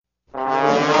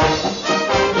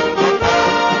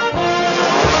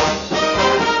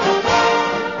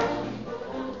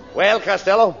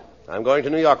Costello. I'm going to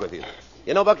New York with you.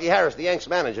 You know, Bucky Harris, the Yanks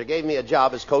manager, gave me a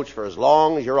job as coach for as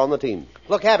long as you're on the team.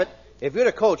 Look, Abbott, if you're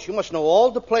the coach, you must know all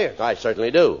the players. I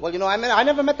certainly do. Well, you know, I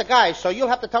never met the guys, so you'll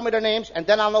have to tell me their names, and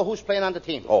then I'll know who's playing on the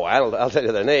team. Oh, I'll tell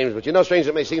you their names, but you know, strange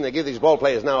it may seem, they give these ball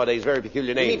players nowadays very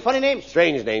peculiar names. You mean funny names?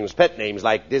 Strange names, pet names,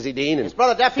 like Dizzy Dean and... His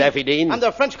brother Daffy? Daffy Dean. I'm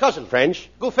their French cousin. French?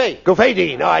 Gouffet. Gouffet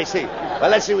Dean, oh, I see. Well,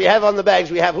 let's see, we have on the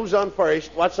bags, we have who's on first,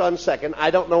 what's on second,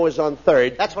 I don't know who's on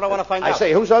third. That's what I want to find out. I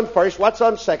say, who's on first, what's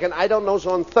on second, I don't know who's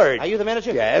on third. Are you the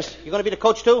manager? Yes. You're going to be the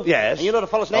coach, too? Yes. And you know the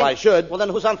fellow's name? Well, I should. Well, then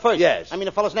who's on first? Yes. I mean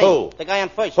the fellow's name. Who? The guy on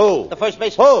first. Who? The first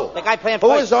baseman. Who? The guy playing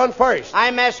first. Who is on first?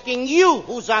 I'm asking you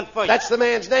who's on first. That's the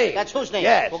man's name. That's whose name?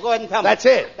 Yes. Well, go ahead and tell me. That's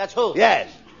it. That's who? Yes.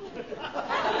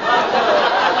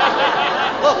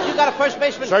 Look, you got a first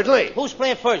baseman. Certainly. Who's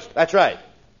playing first? That's right.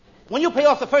 When you pay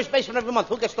off the first baseman every month,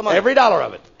 who gets the money? Every dollar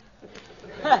of it.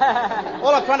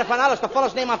 All I'm trying to find out is the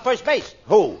fellow's name on first base.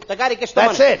 Who? The guy that gets the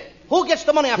money. That's it. Who gets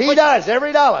the money on He first does,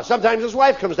 every dollar. Sometimes his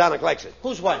wife comes down and collects it.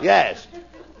 Whose wife? Yes.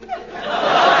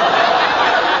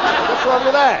 What's wrong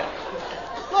with that?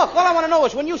 Look, all I want to know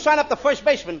is when you sign up the first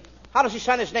baseman, how does he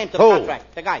sign his name to the Who?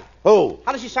 contract? The guy. Who?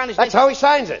 How does he sign his That's name? how he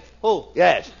signs it. Who?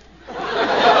 Yes. All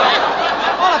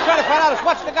I'm trying to find out is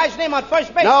what's the guy's name on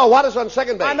first base? No, what is on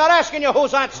second base? I'm not asking you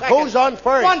who's on second. Who's on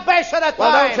first? One base at a time.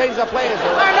 Well, don't change the players.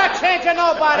 I'm not changing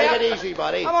nobody. Take it easy,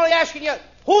 buddy. I'm only asking you,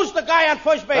 who's the guy on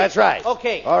first base? That's right.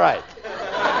 Okay. All right.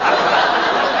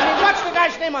 I mean, what's the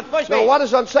guy's name on first base? No, what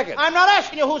is on second? I'm not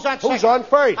asking you who's on second. Who's on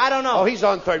first? I don't know. Oh, he's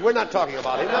on third. We're not talking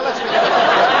about him. Now, let's forget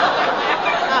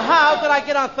about Now, how did I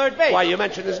get on third base? it. Why, you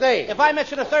mentioned his name. If I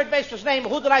mention a third baseman's name,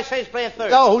 who did I say is playing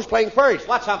third? No, who's playing first?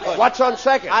 What's on first? What's on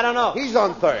second? I don't know. He's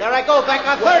on third. There I go, back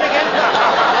on third again.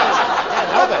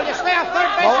 Look, will you stay on third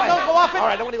base and don't go off it? All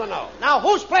right, nobody will know. Now,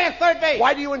 who's playing third base?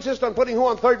 Why do you insist on putting who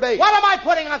on third base? What am I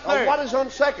putting on third? What is on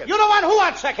second? You don't want who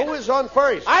on second? Who is on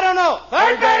first? I don't know.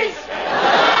 Third base.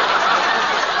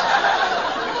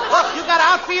 Look, you got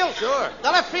outfield? Sure.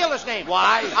 The left fielder's name.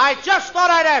 Why? I just thought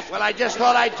I'd ask. Well, I just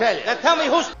thought I'd tell you. Then tell me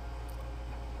who's...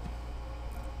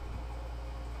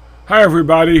 Hi,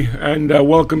 everybody, and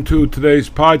welcome to today's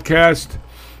podcast,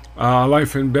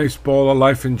 Life in Baseball, or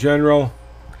Life in General.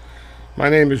 My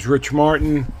name is Rich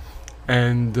Martin,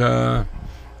 and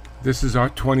this is our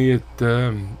 20th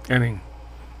inning.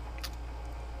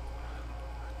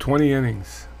 20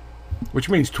 innings, which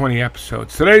means 20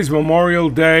 episodes. Today's Memorial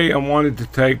Day. I wanted to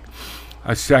take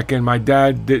a second. My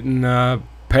dad didn't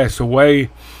pass away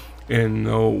in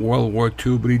World War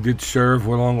II, but he did serve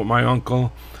along with my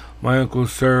uncle. My uncle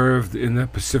served in the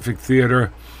Pacific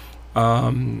Theater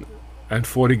and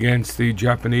fought against the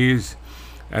Japanese.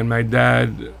 And my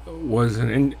dad was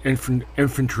an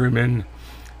infantryman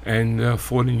and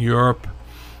fought in Europe.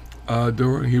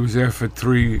 He was there for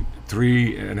three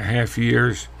and a half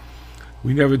years.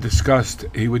 We never discussed,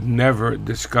 he would never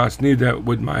discuss, neither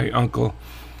would my uncle,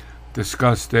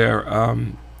 discuss their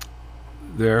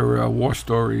war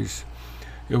stories.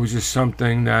 It was just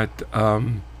something that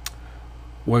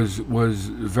was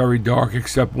very dark,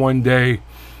 except one day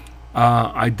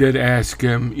I did ask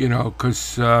him,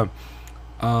 because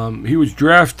he was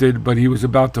drafted, but he was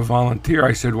about to volunteer.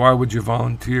 I said, why would you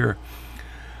volunteer?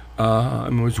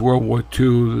 It was World War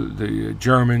II, the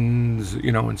Germans,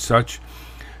 and such.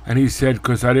 And he said,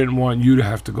 because I didn't want you to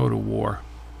have to go to war,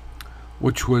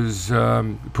 which was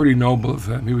pretty noble of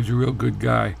him. He was a real good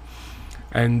guy.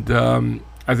 And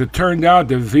as it turned out,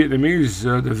 the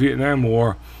Vietnam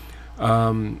War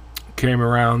came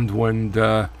around when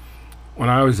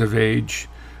I was of age,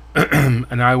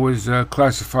 and I was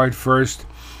classified first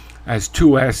as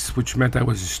 2S, which meant I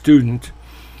was a student.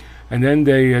 And then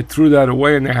they threw that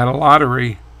away, and they had a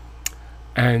lottery.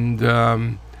 And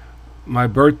my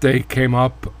birthday came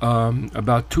up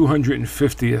about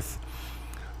 250th.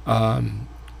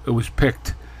 It was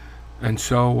picked, and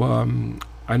so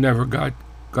I never got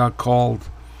called,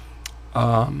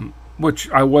 which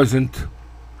I wasn't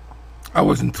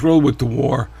thrilled with the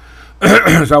war,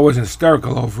 because I was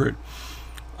hysterical over it.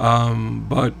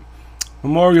 But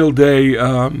Memorial Day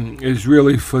is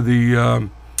really for the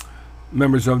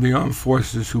members of the armed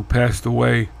forces who passed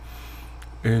away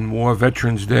in war.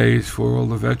 Veterans Day is for all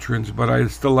the veterans, but I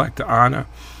still like to honor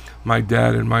my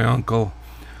dad and my uncle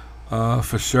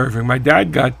for serving. My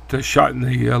dad got shot in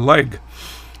the leg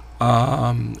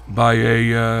by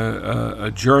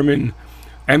a German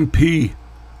MP,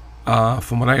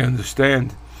 from what I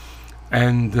understand,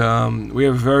 and we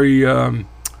have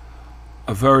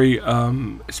a very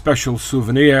special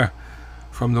souvenir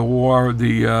from the war,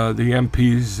 the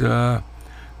MP's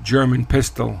German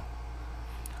pistol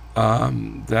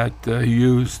that he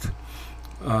used.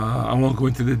 I won't go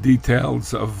into the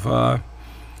details of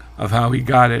of how he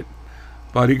got it.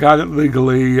 But he got it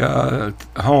legally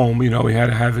home. You know, he had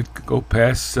to have it go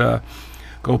past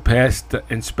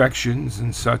inspections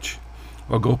and such,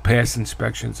 or go past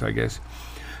inspections, I guess.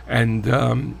 And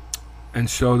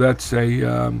so that's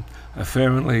a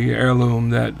family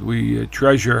heirloom that we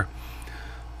treasure.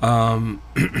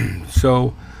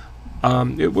 So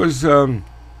it was a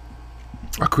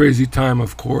crazy time,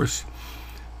 of course.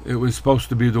 It was supposed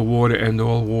to be the war to end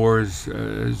all wars,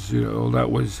 as you know.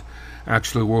 That was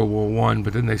actually World War I,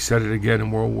 but then they said it again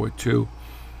in World War II.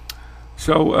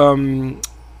 So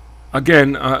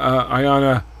again, I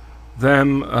honor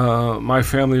them, my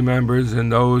family members,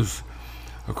 and those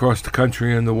across the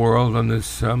country and the world on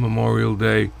this Memorial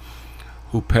Day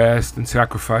who passed and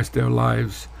sacrificed their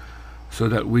lives so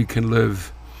that we can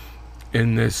live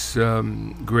in this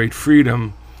great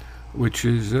freedom, which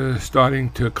is starting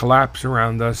to collapse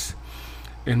around us,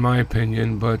 in my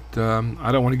opinion. But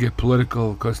I don't want to get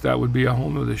political because that would be a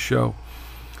whole other show.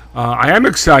 I am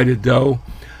excited, though,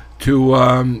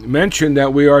 to mention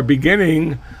that we are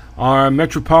beginning our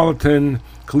Metropolitan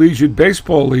Collegiate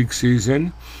Baseball League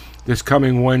season this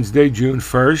coming Wednesday, June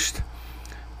 1st.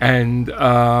 And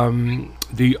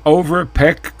the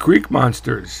Overpeck Creek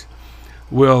Monsters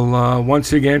will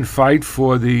once again fight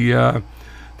for the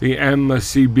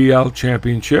MCBL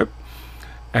championship,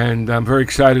 and I'm very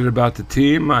excited about the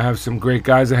team. I have some great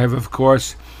guys. I have, of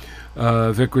course,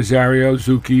 Vic Rosario,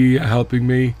 Zuki, helping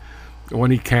me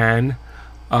when he can,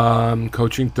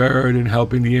 coaching third and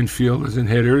helping the infielders and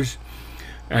hitters,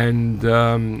 and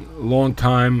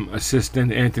longtime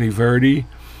assistant Anthony Verdi,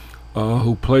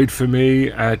 who played for me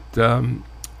at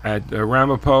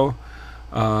Ramapo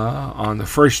on the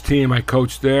first team I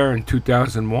coached there in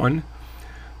 2001.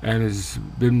 And has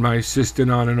been my assistant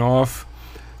on and off,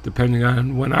 depending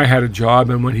on when I had a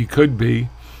job and when he could be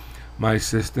my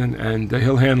assistant. And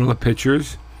he'll handle the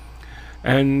pitchers.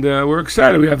 And we're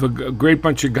excited. We have a great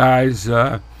bunch of guys.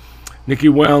 Nicky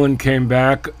Whalen came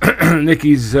back.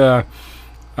 Nicky's has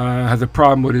a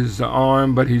problem with his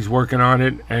arm, but he's working on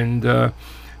it. And a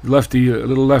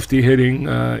little lefty hitting,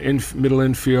 middle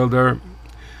infielder.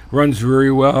 Runs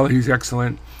very well. He's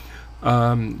excellent.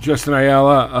 Justin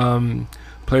Ayala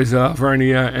plays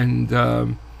Vernia,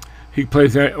 and he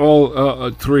plays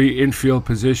all three infield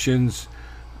positions.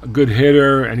 A good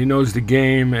hitter, and he knows the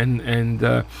game,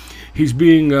 and he's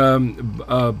being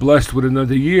blessed with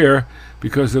another year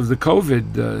because of the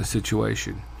COVID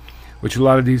situation, which a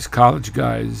lot of these college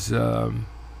guys are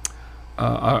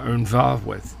involved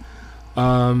with.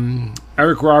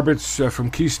 Eric Roberts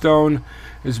from Keystone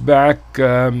is back.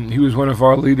 He was one of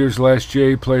our leaders last year.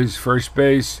 He plays first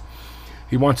base.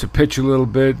 He wants to pitch a little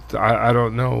bit. I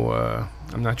don't know.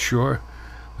 I'm not sure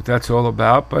what that's all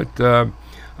about. But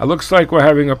it looks like we're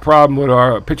having a problem with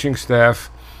our pitching staff.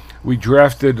 We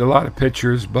drafted a lot of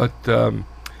pitchers, but they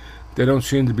don't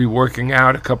seem to be working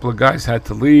out. A couple of guys had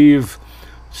to leave.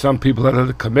 Some people had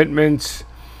other commitments.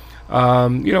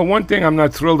 One thing I'm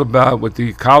not thrilled about with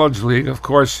the college league, of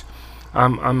course,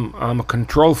 I'm a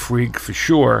control freak for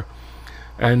sure.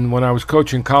 And when I was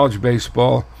coaching college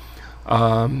baseball,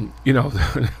 there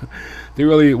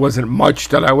really wasn't much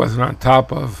that I wasn't on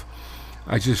top of.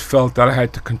 I just felt that I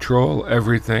had to control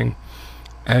everything.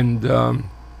 And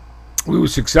we were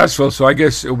successful, so I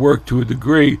guess it worked to a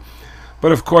degree.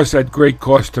 But of course, at great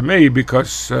cost to me,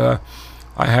 because I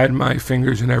had my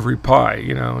fingers in every pie,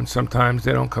 and sometimes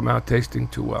they don't come out tasting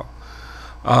too well.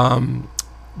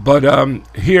 But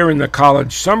here in the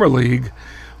college summer league,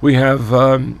 we have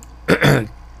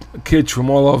kids from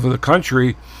all over the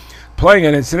country playing,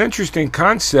 and it's an interesting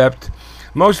concept.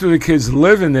 Most of the kids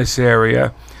live in this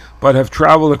area, but have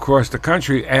traveled across the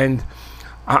country. And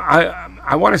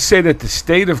I want to say that the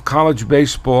state of college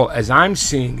baseball, as I'm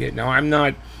seeing it now,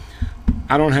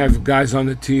 I don't have guys on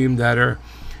the team that are,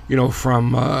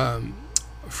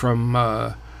 from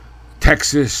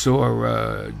Texas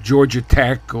or Georgia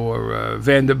Tech or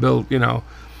Vanderbilt,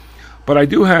 but I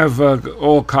do have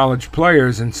all college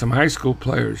players and some high school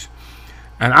players.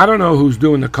 And I don't know who's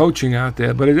doing the coaching out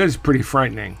there, but it is pretty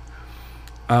frightening.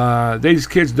 These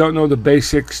kids don't know the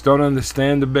basics, don't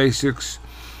understand the basics.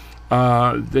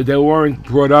 They weren't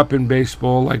brought up in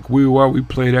baseball like we were. We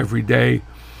played every day.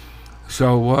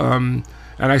 So, and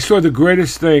I saw the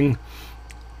greatest thing.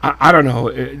 I don't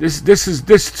know.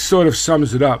 This sort of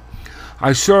sums it up.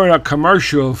 I saw a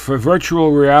commercial for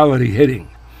virtual reality hitting.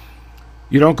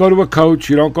 You don't go to a coach.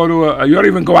 You don't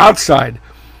even go outside.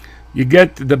 You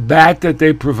get the bat that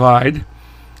they provide,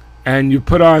 and you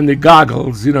put on the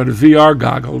goggles, the VR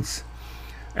goggles,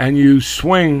 and you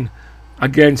swing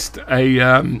against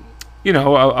a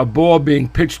ball being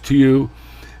pitched to you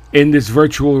in this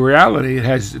virtual reality. It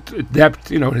has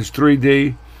depth, it has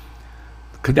 3D.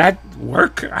 Could that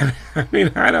work? I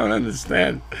mean, I don't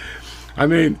understand. I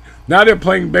mean, now they're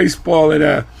playing baseball in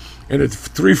a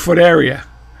 3-foot area.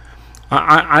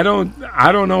 I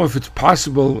don't know if it's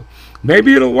possible.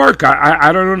 Maybe it'll work.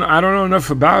 I don't know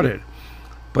enough about it,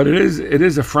 but it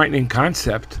is a frightening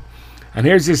concept. And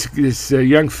here's this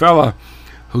young fella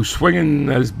who's swinging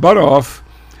his butt off,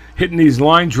 hitting these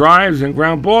line drives and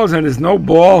ground balls, and there's no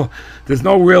ball, there's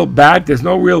no real bat, there's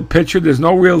no real pitcher, there's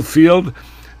no real field,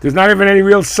 there's not even any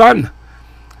real sun.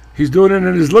 He's doing it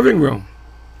in his living room.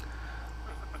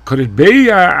 Could it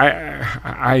be?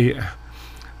 I'd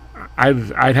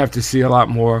have to see a lot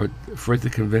more for it to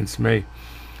convince me.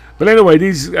 But anyway,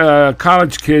 these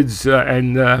college kids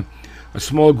and a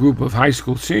small group of high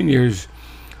school seniors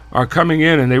are coming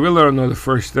in, and they really don't know the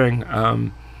first thing,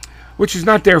 which is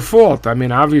not their fault. I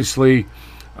mean, obviously,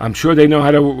 I'm sure they know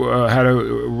how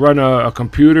to run a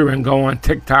computer and go on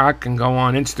TikTok and go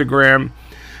on Instagram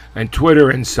and Twitter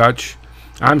and such.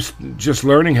 I'm just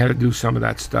learning how to do some of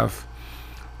that stuff.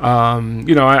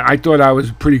 I thought I was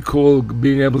pretty cool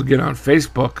being able to get on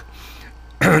Facebook.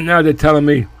 Now they're telling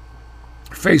me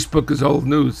Facebook is old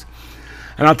news.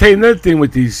 And I'll tell you another thing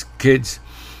with these kids.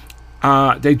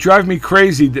 They drive me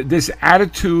crazy. This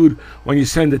attitude when you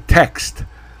send a text,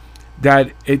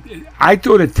 I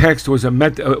thought a text was a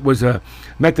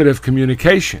method of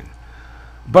communication,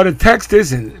 but a text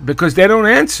isn't, because they don't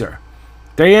answer.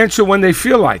 They answer when they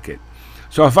feel like it.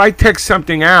 So if I text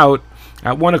something out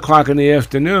at 1 o'clock in the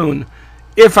afternoon,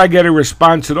 if I get a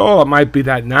response at all, it might be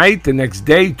that night, the next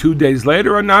day, 2 days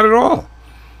later, or not at all.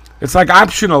 It's like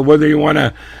optional whether you want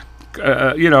to,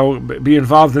 be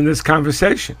involved in this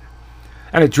conversation.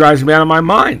 And it drives me out of my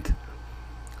mind.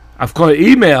 Of course,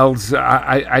 emails,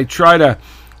 I try to,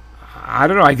 I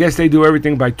don't know, I guess they do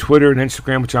everything by Twitter and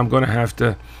Instagram, which I'm going to have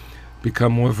to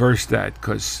become more versed at.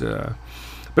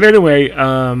 But anyway,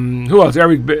 who else?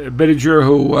 Eric Bittiger,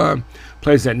 who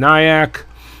plays at Nyack.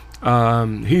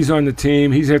 He's on the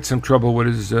team. He's had some trouble with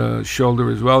his shoulder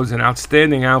as well. He's an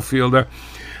outstanding outfielder.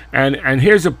 And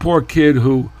here's a poor kid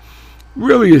who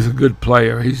really is a good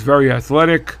player. He's very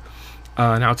athletic,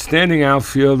 an outstanding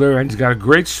outfielder, and he's got a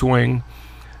great swing.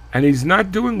 And he's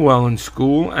not doing well in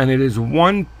school, and it is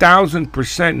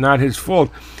 1,000% not his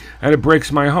fault. And it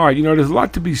breaks my heart. There's a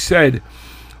lot to be said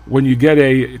when you get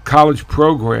a college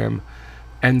program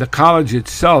and the college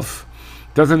itself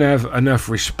doesn't have enough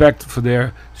respect for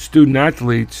their student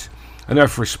athletes,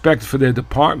 enough respect for their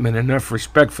department, enough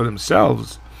respect for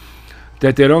themselves,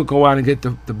 that they don't go out and get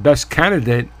the best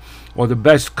candidate or the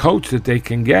best coach that they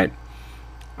can get.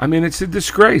 I mean, it's a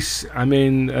disgrace. I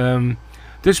mean,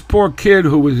 this poor kid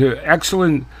who was an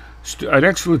excellent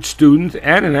student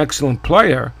and an excellent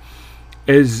player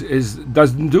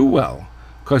doesn't do well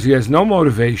because he has no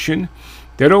motivation.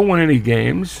 They don't win any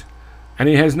games, and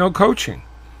he has no coaching.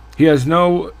 He has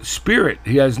no spirit.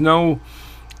 He has no.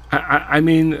 I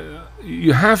mean,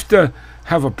 you have to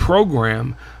have a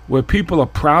program where people are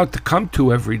proud to come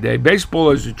to every day. Baseball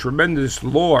is a tremendous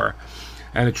lore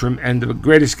and the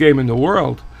greatest game in the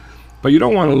world. But you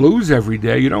don't want to lose every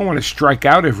day. You don't want to strike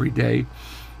out every day.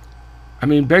 I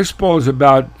mean, baseball is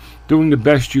about doing the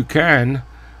best you can,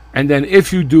 and then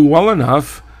if you do well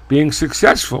enough, being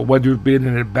successful, whether it be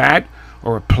in a bat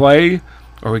or a play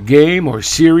or a game or a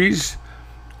series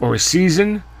or a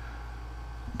season.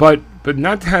 But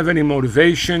not to have any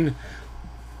motivation,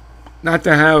 not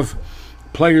to have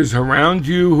players around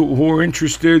you who are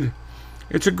interested.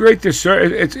 It's a great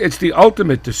disservice. It's the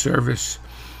ultimate disservice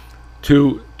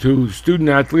to student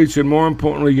athletes and, more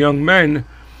importantly, young men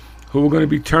who are going to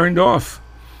be turned off.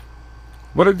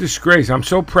 What a disgrace. I'm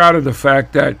so proud of the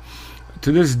fact that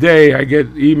to this day I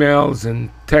get emails and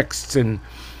texts and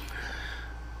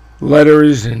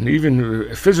letters and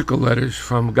even physical letters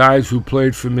from guys who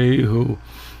played for me who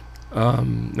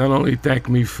not only thank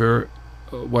me for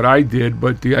what I did,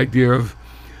 but the idea of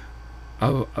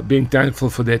being thankful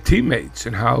for their teammates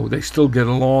and how they still get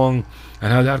along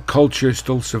and how that culture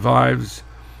still survives.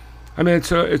 I mean,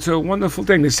 it's a wonderful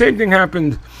thing. The same thing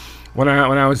happened when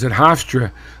I was at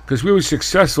Hofstra, because we were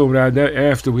successful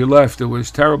after we left. It was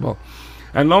terrible.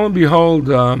 And lo and behold,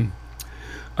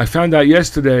 I found out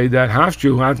yesterday that Hofstra,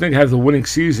 who I think had the winning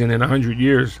season in 100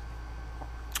 years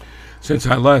since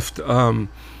I left. And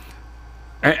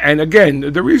again,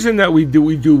 the reason that we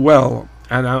do well,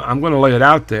 and I'm going to lay it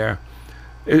out there,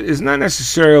 is not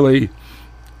necessarily.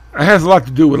 It has a lot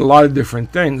to do with a lot of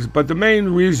different things, but the main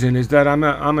reason is that I'm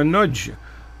a nudge.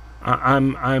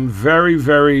 I'm very,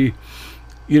 very,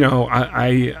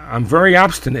 I'm very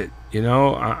obstinate, You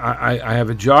know, I have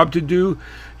a job to do.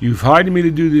 You've hired me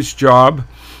to do this job.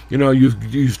 You know,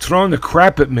 you've thrown the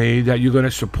crap at me that you're going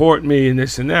to support me and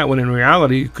this and that, when in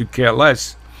reality you could care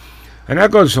less. And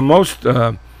that goes for most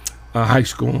high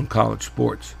school and college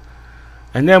sports.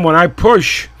 And then when I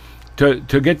push to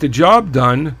get the job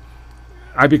done,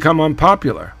 I become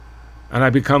unpopular, and I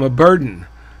become a burden.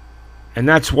 And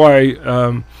that's why,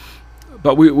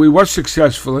 but we were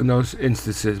successful in those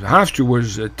instances. Hofstra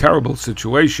was a terrible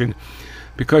situation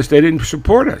because they didn't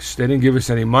support us. They didn't give us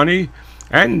any money,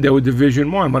 and they were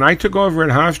Division I. When I took over at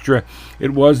Hofstra,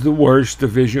 it was the worst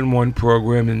Division I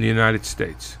program in the United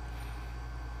States.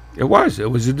 It was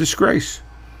a disgrace.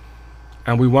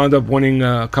 And we wound up winning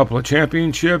a couple of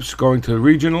championships, going to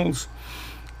regionals,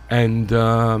 and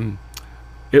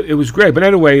it was great. But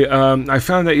anyway, I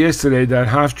found out yesterday that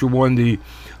Hofstra won the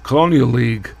Colonial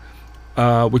League,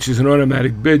 which is an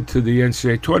automatic bid to the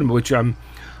NCAA tournament, which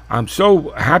I'm so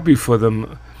happy for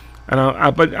them.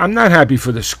 And but I'm not happy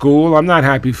for the school. I'm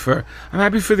happy for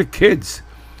the kids.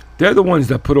 They're the ones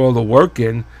that put all the work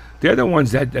in. They're the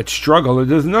ones that struggle.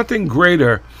 There's nothing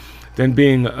greater than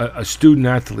being a student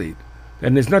athlete.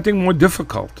 And there's nothing more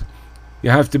difficult. You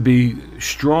have to be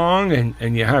strong,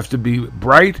 and you have to be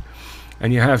bright,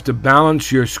 and you have to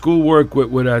balance your schoolwork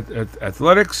with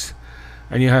athletics,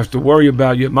 and you have to worry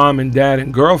about your mom and dad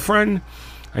and girlfriend,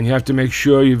 and you have to make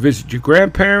sure you visit your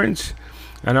grandparents,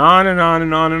 and on and on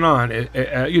and on and on.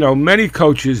 You know, many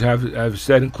coaches have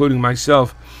said, including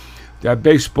myself, that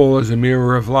baseball is a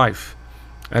mirror of life.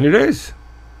 And it is.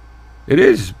 It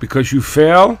is, because you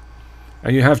fail,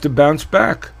 and you have to bounce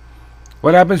back.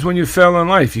 What happens when you fail in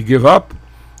life? You give up?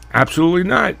 Absolutely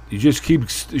not. You just keep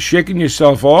shaking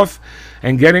yourself off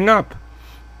and getting up.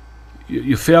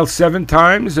 You fail 7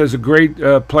 times, as a great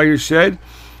player said,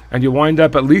 and you wind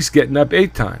up at least getting up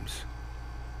 8 times.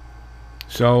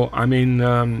 So, I mean,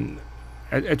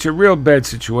 it's a real bad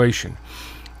situation.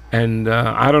 And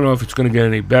I don't know if it's going to get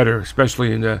any better,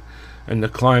 especially in the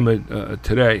climate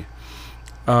today.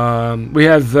 We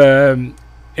have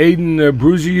Aiden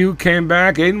Bruziu came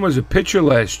back. Aiden was a pitcher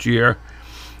last year,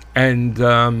 and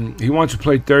he wants to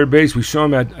play third base. We saw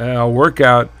him at our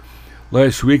workout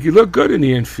last week. He looked good in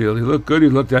the infield. He looked good. He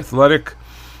looked athletic.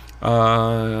 He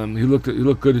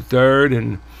looked good at third.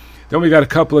 And then we got a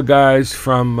couple of guys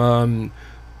from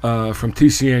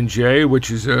TCNJ,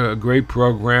 which is a great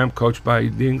program coached by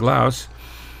Dean Glaus.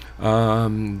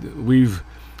 We've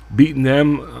beaten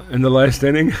them in the last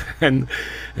inning, and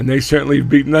they certainly have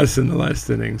beaten us in the last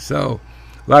inning. So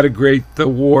a lot of great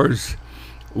wars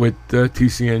with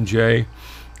TCNJ.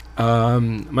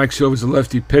 Mike Silver's a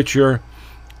lefty pitcher.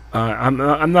 I'm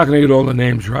not going to get all the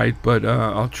names right, but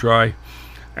I'll try.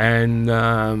 And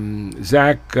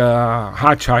Zach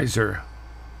Hotchheiser,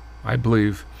 I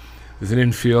believe, is an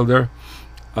infielder.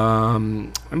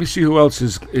 Let me see who else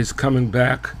is coming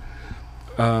back.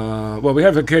 Well, we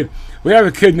have a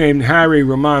kid named Harry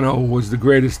Romano, who was the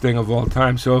greatest thing of all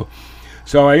time. So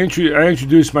I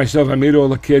introduced myself. I meet all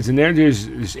the kids, and then there's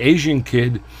this Asian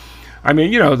kid. I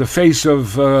mean, you know, the face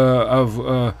of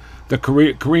the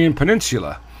Korean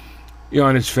Peninsula, you know,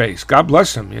 on his face. God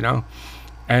bless him, you know.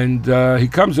 And he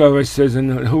comes over and says,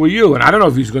 "And who are you?" And I don't know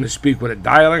if he's going to speak with a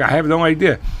dialect. I have no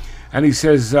idea. And he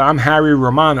says, "I'm Harry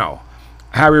Romano."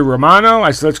 Harry Romano?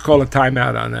 I said, "Let's call a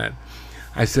timeout on that."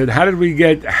 I said, "How did we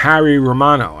get Harry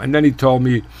Romano?" And then he told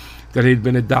me that he'd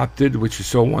been adopted, which is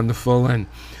so wonderful, and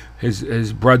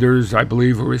his brothers, I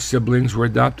believe, or his siblings were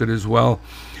adopted as well.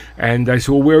 And I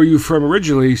said, "Well, where are you from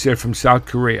originally?" He said, "From South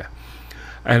Korea."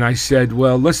 And I said,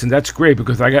 "Well, listen, that's great,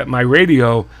 because I got my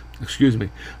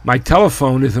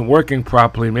telephone isn't working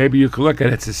properly. Maybe you could look at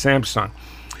it. It's a Samsung."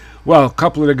 Well, a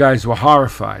couple of the guys were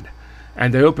horrified,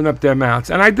 and they opened up their mouths.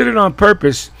 And I did it on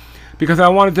purpose, because I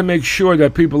wanted to make sure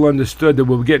that people understood that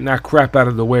we were getting that crap out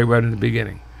of the way right in the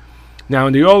beginning. Now,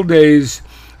 in the old days,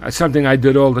 something I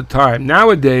did all the time.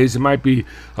 Nowadays, it might be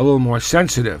a little more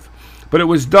sensitive. But it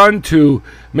was done to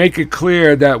make it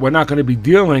clear that we're not going to be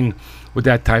dealing with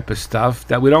that type of stuff,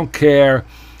 that we don't care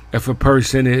if a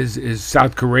person is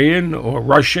South Korean or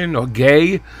Russian or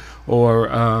gay or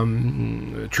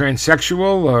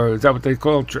transsexual, or is that what they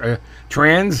call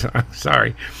trans?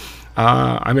 Sorry.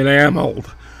 I mean, I am old.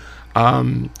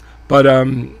 But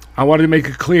I wanted to make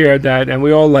it clear that, and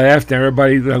we all laughed, and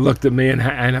everybody looked at me,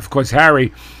 and of course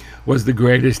Harry was the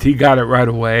greatest. He got it right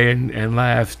away and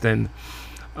laughed, and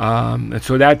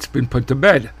so that's been put to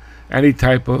bed. Any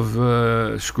type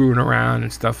of screwing around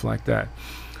and stuff like that.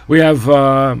 We have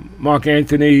Mark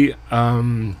Anthony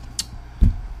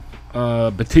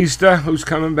Batista, who's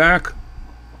coming back.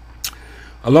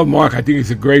 I love Mark. I think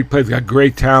he's a great player. He's got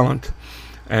great talent.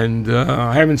 and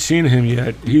I haven't seen him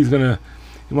yet. He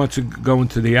wants to go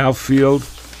into the outfield.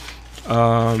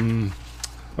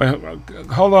 Wait,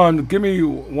 hold on, give me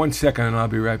 1 second, and I'll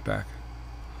be right back.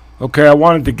 Okay, I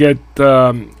wanted to get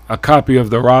a copy of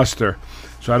the roster,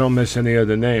 so I don't miss any of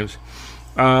the names.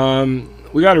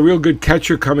 We got a real good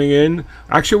catcher coming in.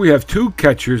 Actually, we have two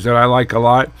catchers that I like a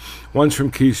lot. One's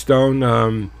from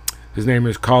Keystone. His name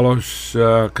is Carlos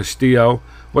Castillo.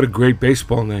 What a great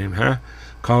baseball name, huh?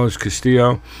 Carlos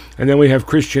Castillo. And then we have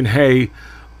Christian Hay,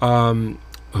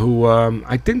 who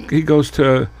I think he goes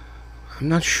to, I'm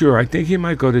not sure. I think he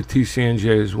might go to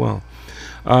TCNJ as well.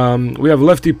 We have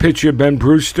lefty pitcher Ben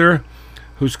Brewster,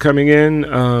 who's coming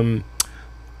in.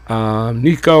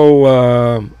 Nico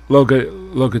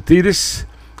Logatidis.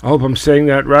 I hope I'm saying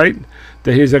that right.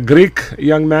 That he's a Greek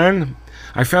young man.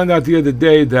 I found out the other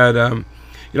day that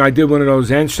I did one of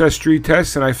those ancestry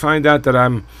tests, and I find out that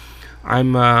I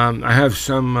have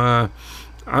some.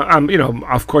 I'm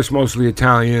of course mostly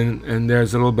Italian, and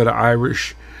there's a little bit of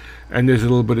Irish, and there's a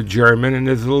little bit of German, and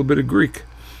there's a little bit of Greek,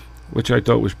 which I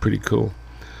thought was pretty cool.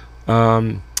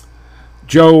 Joe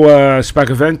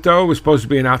Spacavento was supposed to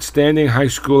be an outstanding high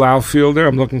school outfielder.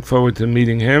 I'm looking forward to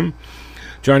meeting him.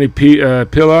 Johnny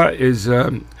Pilla is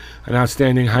an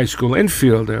outstanding high school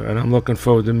infielder, and I'm looking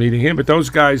forward to meeting him. But those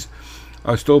guys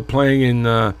are still playing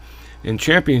in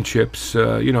championships,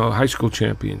 high school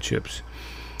championships.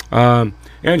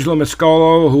 Angelo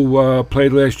Mascolo, who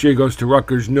played last year, goes to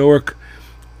Rutgers Newark.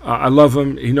 I love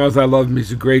him. He knows I love him.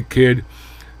 He's a great kid.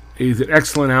 He's an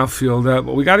excellent outfielder,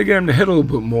 but we got to get him to hit a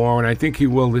little bit more, and I think he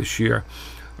will this year.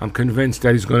 I'm convinced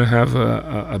that he's going to have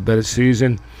a better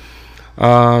season.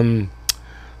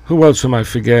 Who else am I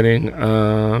forgetting?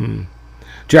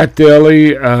 Jack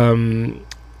Daly and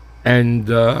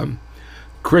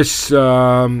Chris.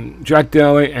 Jack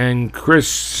Daly and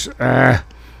Chris.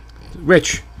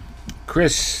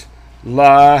 Chris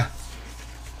La.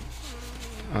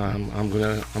 I'm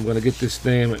gonna get this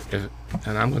name,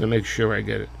 and I'm gonna make sure I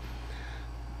get it.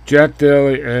 Jack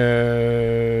Daly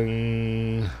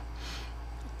and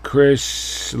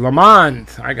Chris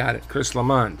Lamont. I got it. Chris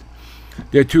Lamont.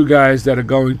 They're two guys that are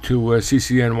going to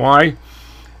CCNY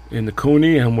in the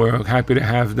Cooney, and we're happy to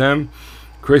have them.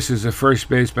 Chris is a first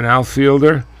baseman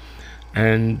outfielder,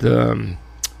 and the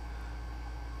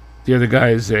other guy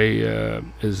is a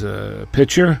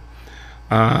pitcher.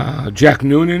 Jack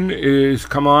Noonan is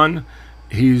come on.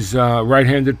 He's a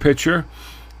right-handed pitcher,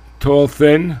 tall,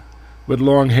 thin, with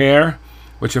long hair,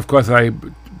 which of course I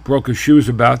broke his shoes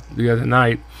about the other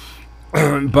night.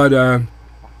 But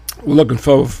we're looking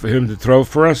forward for him to throw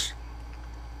for us.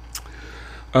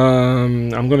 I'm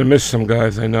going to miss some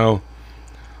guys, I know.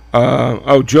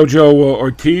 Jojo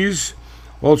Ortiz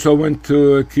also went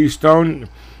to Keystone.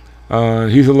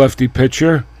 He's a lefty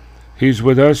pitcher. He's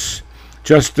with us.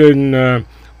 Justin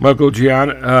Marco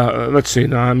Giuliano. Let's see.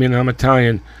 No, I'm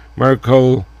Italian.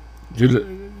 Marco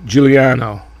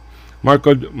Giuliano.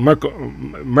 Marco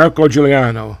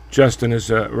Giuliano. Justin is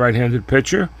a right-handed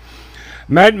pitcher.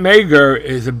 Matt Mager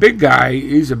is a big guy.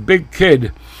 He's a big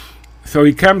kid. So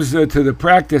he comes to the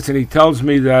practice and he tells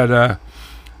me that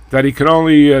he can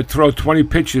only throw 20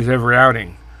 pitches every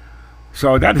outing.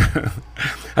 So that's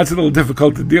a little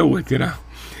difficult to deal with,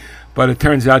 But it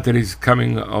turns out that he's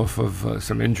coming off of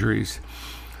some injuries.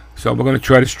 So we're going to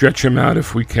try to stretch him out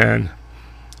if we can,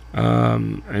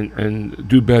 and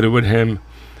do better with him.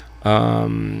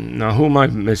 Now, who am I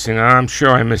missing? I'm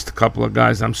sure I missed a couple of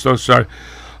guys. I'm so sorry.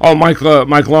 Oh, Mike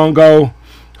Longo,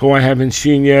 who I haven't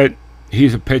seen yet.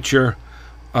 He's a pitcher.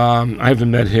 I haven't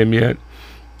met him yet.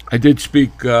 I did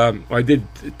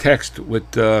text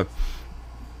with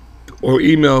or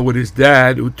email with his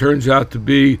dad, who turns out to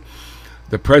be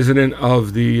the president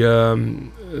of the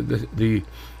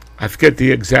I forget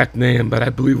the exact name, but I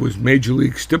believe it was Major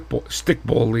League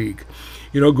Stickball League.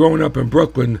 Growing up in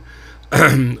Brooklyn,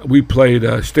 we played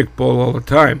stickball all the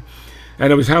time,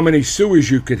 and it was how many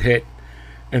sewers you could hit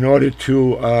in order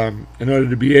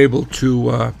to be able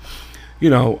to,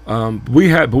 in order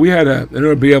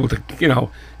to be able to,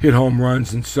 hit home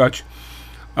runs and such.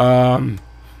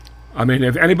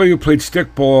 If anybody who played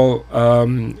stickball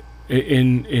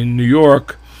in New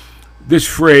York, this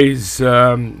phrase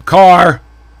 "car"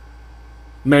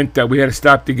 meant that we had to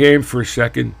stop the game for a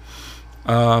second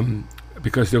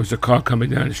because there was a car coming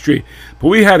down the street. But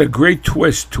we had a great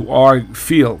twist to our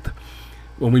field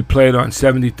when we played on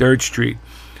 73rd Street.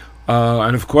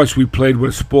 And of course we played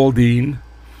with a Spalding,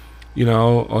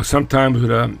 or sometimes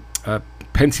with a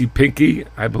Pensy Pinky,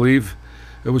 I believe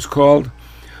it was called.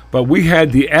 But we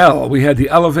had the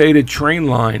elevated train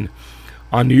line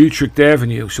on the Utrecht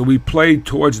Avenue. So we played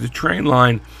towards the train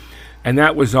line, and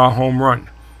that was our home run.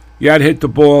 you had to hit the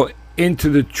ball into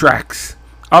the tracks,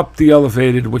 up the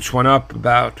elevated, which went up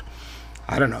about,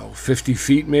 50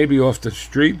 feet maybe off the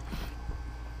street,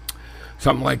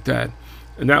 something like that.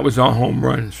 And that was our home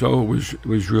run, so it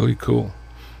was really cool.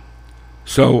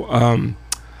 So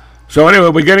anyway,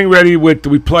 we're getting ready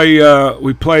we play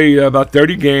about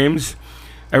 30 games.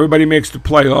 Everybody makes the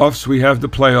playoffs. We have the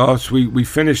playoffs. We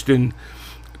finished in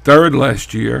third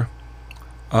last year,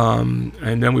 and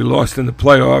then we lost in the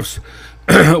playoffs,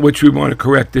 which we want to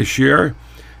correct this year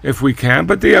if we can.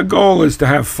 But the goal is to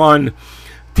have fun,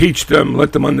 teach them,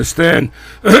 let them understand.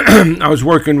 I was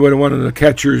working with one of the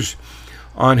catchers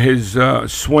on his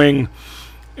swing,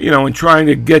 and trying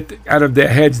to get out of their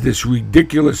heads this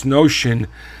ridiculous notion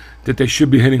that they should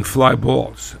be hitting fly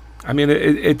balls. I mean,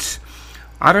 it's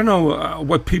I don't know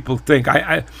what people think.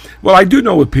 I do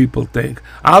know what people think.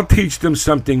 I'll teach them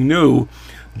something new.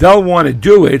 They'll want to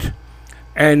do it,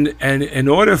 and in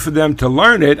order for them to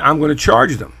learn it, I'm going to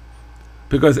charge them,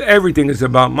 because everything is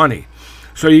about money.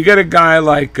 So you get a guy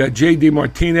like J.D.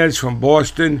 Martinez from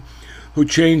Boston, who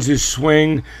changed his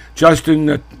swing.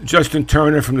 Justin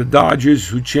Turner from the Dodgers,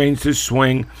 who changed his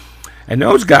swing, and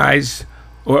those guys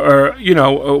were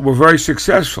very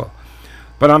successful.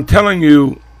 But I'm telling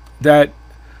you that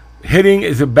hitting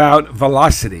is about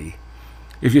velocity.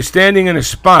 If you're standing in a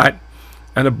spot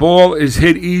and a ball is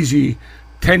hit easy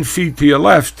 10 feet to your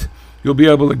left, you'll be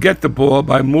able to get the ball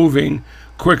by moving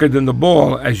quicker than the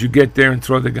ball as you get there and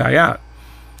throw the guy out.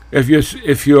 If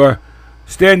you're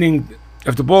standing,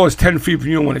 if the ball is 10 feet from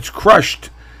you when it's crushed,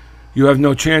 you have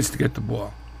no chance to get the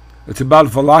ball. It's about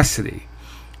velocity.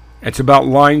 It's about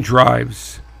line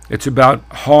drives. It's about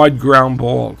hard ground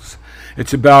balls.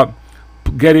 It's about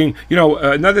getting,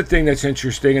 another thing that's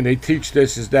interesting, and they teach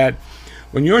this, is that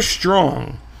when you're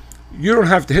strong, you don't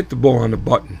have to hit the ball on the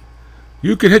button.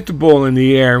 You can hit the ball in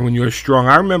the air when you're strong.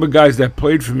 I remember guys that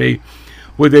played for me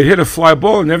where they hit a fly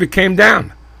ball and never came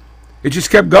down. It just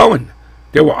kept going.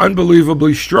 They were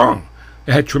unbelievably strong.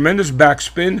 It had tremendous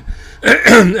backspin,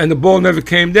 and the ball never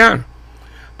came down.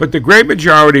 But the great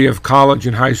majority of college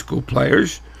and high school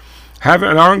players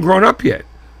aren't grown up yet.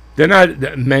 They're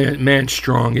not man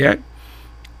strong yet.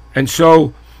 And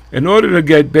so, in order to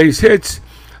get base hits,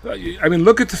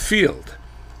 look at the field.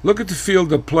 Look at the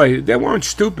field of play. They weren't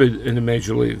stupid in the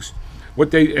major leagues. When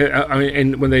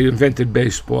they invented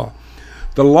baseball,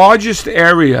 the largest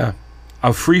area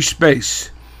of free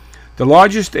space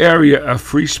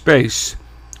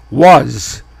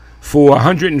was, for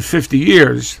 150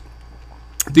 years,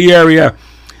 the area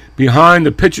behind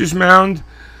the pitcher's mound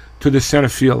to the center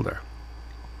fielder.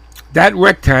 That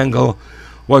rectangle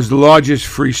was the largest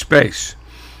free space.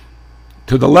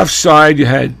 To the left side, you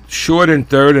had short and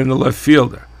third and the left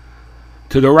fielder.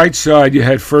 To the right side, you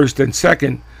had first and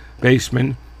second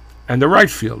baseman and the right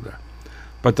fielder.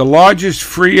 But the largest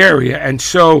free area, and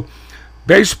so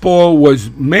baseball was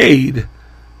made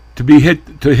to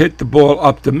hit the ball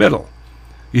up the middle.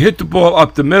 You hit the ball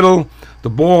up the middle, the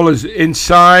ball is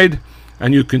inside,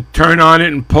 and you can turn on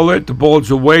it and pull it. The ball's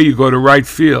away, you go to right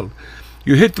field.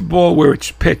 You hit the ball where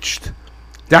it's pitched.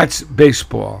 That's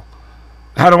baseball.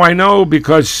 How do I know?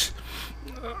 Because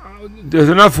there's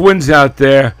enough wins out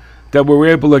there that we're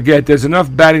able to get. There's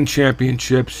enough batting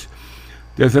championships.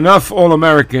 There's enough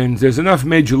All-Americans. There's enough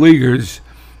major leaguers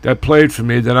that played for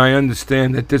me that I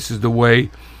understand that this is the way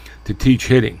to teach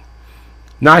hitting.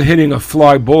 Not hitting a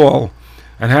fly ball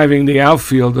and having the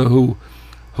outfielder who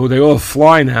they all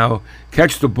fly now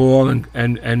catch the ball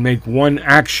and make one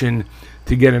action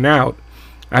to get an out,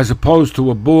 as opposed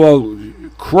to a ball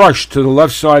crushed to the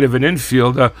left side of an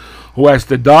infielder who has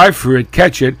to dive for it,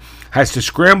 catch it, has to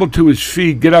scramble to his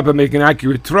feet, get up and make an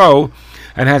accurate throw,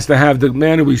 and has to have the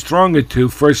man who he's throwing it to,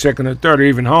 first, second, or third, or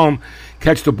even home,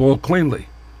 catch the ball cleanly,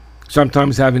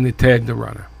 sometimes having to tag the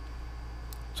runner.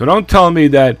 So don't tell me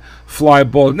that fly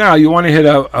ball. Now, you want to hit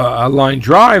a line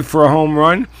drive for a home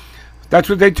run, that's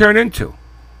what they turn into.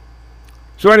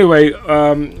 So anyway,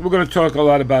 we're going to talk a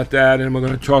lot about that, and we're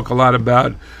going to talk a lot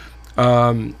about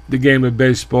the game of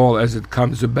baseball as it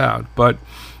comes about. But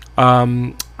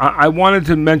I wanted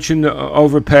to mention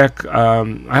Overpeck.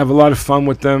 I have a lot of fun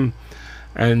with them,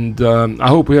 and I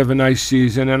hope we have a nice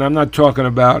season. And I'm not talking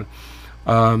about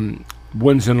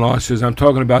wins and losses. I'm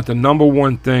talking about the number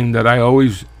one thing that I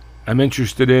always am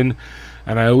interested in,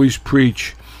 and I always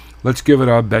preach. Let's give it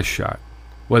our best shot.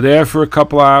 We're there for a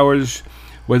couple hours.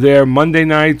 We're there Monday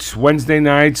nights, Wednesday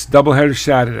nights, doubleheader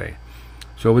Saturday.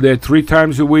 So we're there 3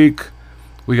 times a week.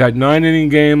 We got 9-inning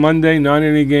game Monday,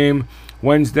 9-inning game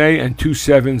Wednesday, and 2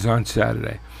 7s on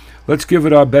Saturday. Let's give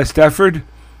it our best effort,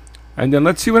 and then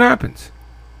let's see what happens.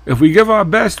 If we give our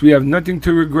best, we have nothing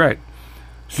to regret.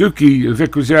 Zuki,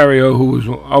 Vic Rosario, who was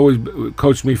always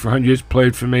coached me for 100 years,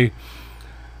 played for me.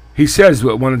 He says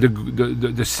that one of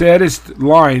the saddest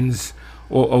lines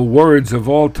or words of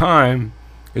all time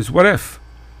is "What if?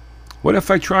 What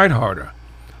if I tried harder?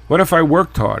 What if I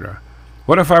worked harder?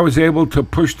 What if I was able to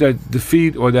push that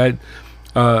defeat or that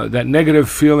negative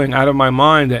feeling out of my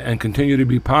mind and continue to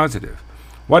be positive?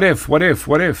 What if? What if?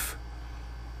 What if?"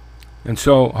 And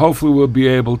so hopefully we'll be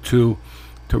able to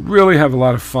really have a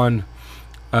lot of fun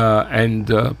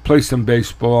and play some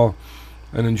baseball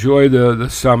and enjoy the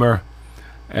summer,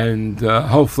 and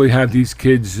hopefully have these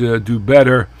kids do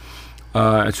better.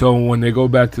 And so when they go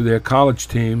back to their college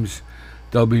teams,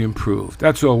 they'll be improved.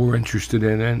 That's all we're interested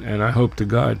in, and I hope to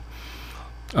God.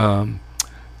 And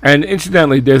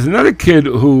incidentally, there's another kid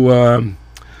who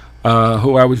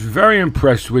I was very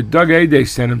impressed with. Doug Ade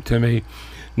sent him to me.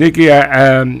 Nicky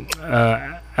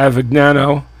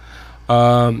Avignano,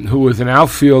 who was an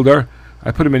outfielder. I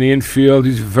put him in the infield.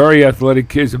 He's a very athletic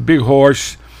kid. He's a big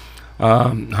horse,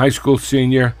 high school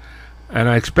senior, and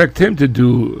I expect him to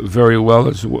do very well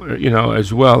as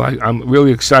well. I'm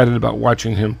really excited about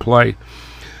watching him play.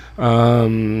 Let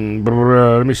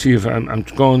me see if I'm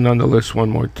going down the list one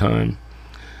more time,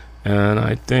 and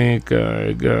I think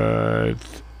I got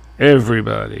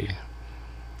everybody.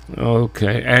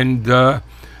 Okay, and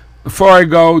before I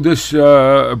go, this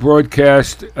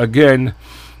broadcast again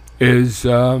is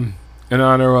in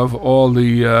honor of all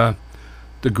the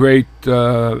great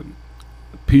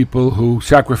people who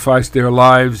sacrificed their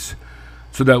lives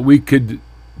so that we could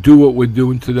do what we're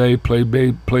doing today,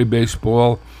 play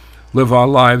baseball, live our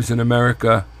lives in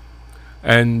America,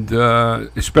 and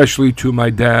especially to my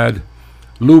dad,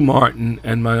 Lou Martin,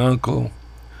 and my uncle,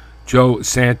 Joe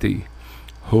Santee,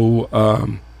 who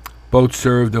both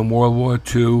served in World War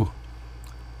II,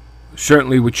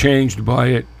 certainly were changed by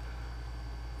it,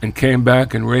 and came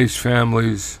back and raised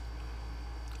families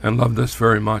and loved us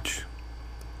very much.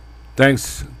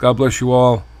 Thanks. God bless you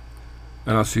all,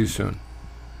 and I'll see you soon.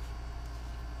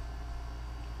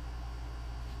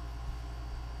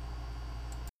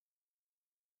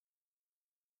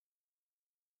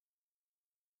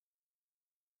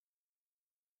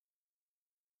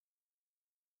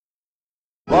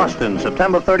 Boston,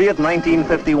 September 30th,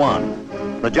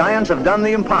 1951. The Giants have done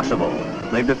the impossible.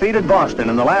 They've defeated Boston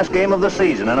in the last game of the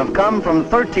season and have come from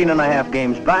 13.5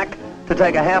 games back to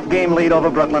take a half-game lead over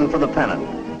Brooklyn for the pennant.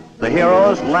 The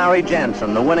heroes, Larry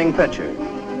Jansen, the winning pitcher,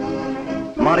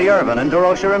 Monty Irvin, and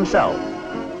Durocher himself.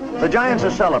 The Giants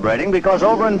are celebrating because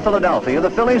over in Philadelphia,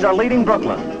 the Phillies are leading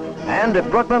Brooklyn. And if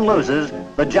Brooklyn loses,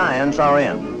 the Giants are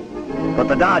in. But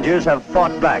the Dodgers have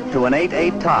fought back to an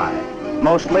 8-8 tie,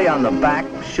 mostly on the back,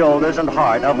 shoulders, and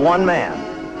heart of one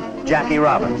man, Jackie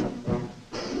Robinson.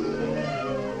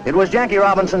 It was Jackie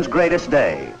Robinson's greatest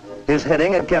day. His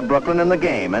hitting had kept Brooklyn in the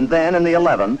game, and then in the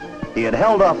 11th, he had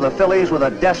held off the Phillies with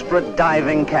a desperate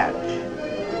diving catch.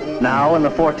 Now in the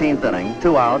 14th inning,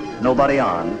 2 out, nobody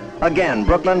on, again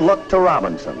Brooklyn looked to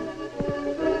Robinson.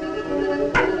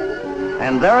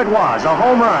 And there it was, a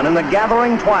home run in the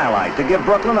gathering twilight to give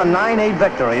Brooklyn a 9-8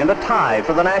 victory and a tie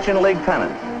for the National League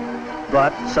pennant.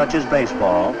 But such is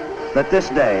baseball, that this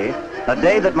day, a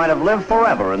day that might have lived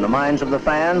forever in the minds of the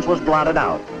fans, was blotted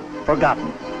out,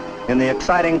 forgotten, in the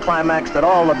exciting climax that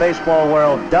all the baseball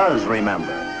world does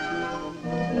remember.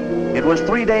 It was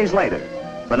 3 days later,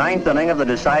 the 9th inning of the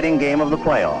deciding game of the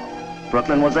playoff.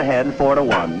 Brooklyn was ahead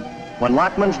 4-1 when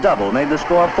Lockman's double made the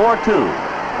score 4-2,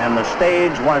 and the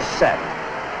stage was set.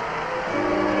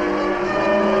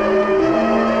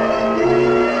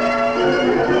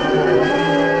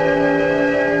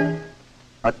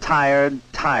 A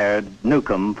tired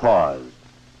Newcomb paused,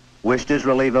 wished his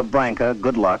reliever Branca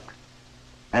good luck,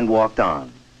 and walked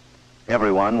on.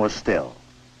 Everyone was still.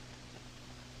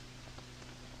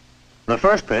 The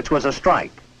first pitch was a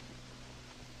strike.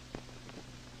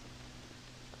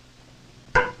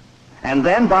 And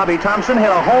then Bobby Thompson hit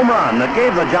a home run that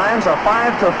gave the Giants a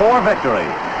 5-4 victory.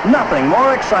 Nothing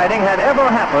more exciting had ever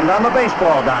happened on the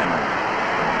baseball diamond.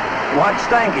 Watch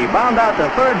Stanky bound out to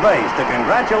third base to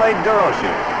congratulate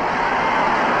Durocher.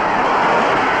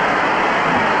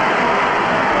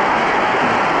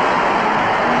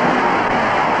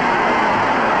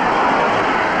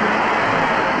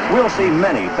 We'll see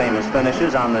many famous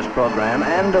finishes on this program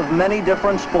and of many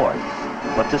different sports.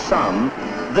 But to some,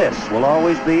 this will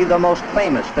always be the most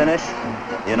famous finish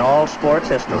in all sports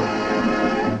history.